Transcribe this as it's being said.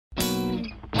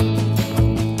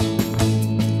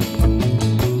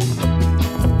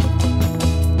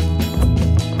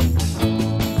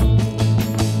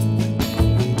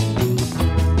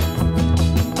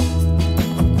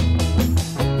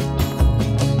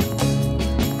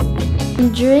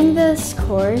During this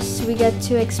course, we get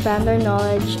to expand our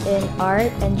knowledge in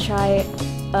art and try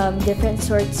different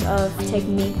sorts of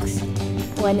techniques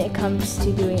when it comes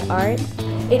to doing art.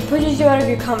 It pushes you out of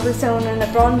your comfort zone and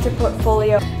it broadens your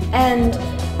portfolio. And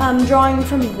drawing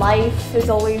from life is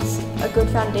always a good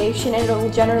foundation, and it will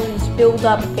generally build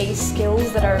up base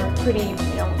skills that are pretty,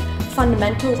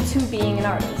 fundamental to being an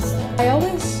artist. I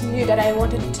always knew that I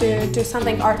wanted to do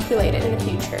something art related in the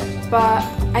future, but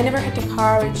I never had the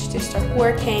courage to start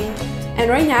working. And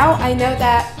right now I know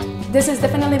that this is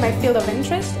definitely my field of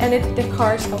interest, and the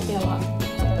course helped me a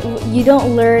lot. You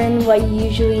don't learn what you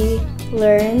usually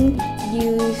learn.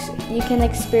 You can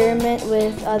experiment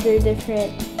with other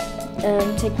different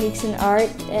techniques in art,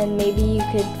 and maybe you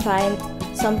could find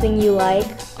something you like.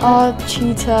 Our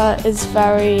tutor is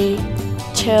very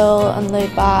chill and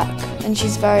laid back, and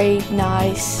she's very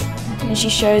nice, and she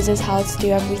shows us how to do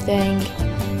everything.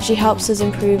 She helps us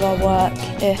improve our work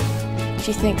if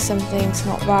she thinks something's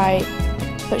not right,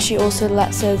 but she also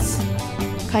lets us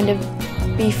kind of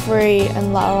be free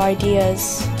and let our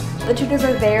ideas. The tutors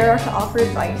are there to offer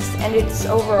advice, and it's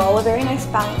overall a very nice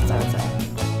balance, I would say.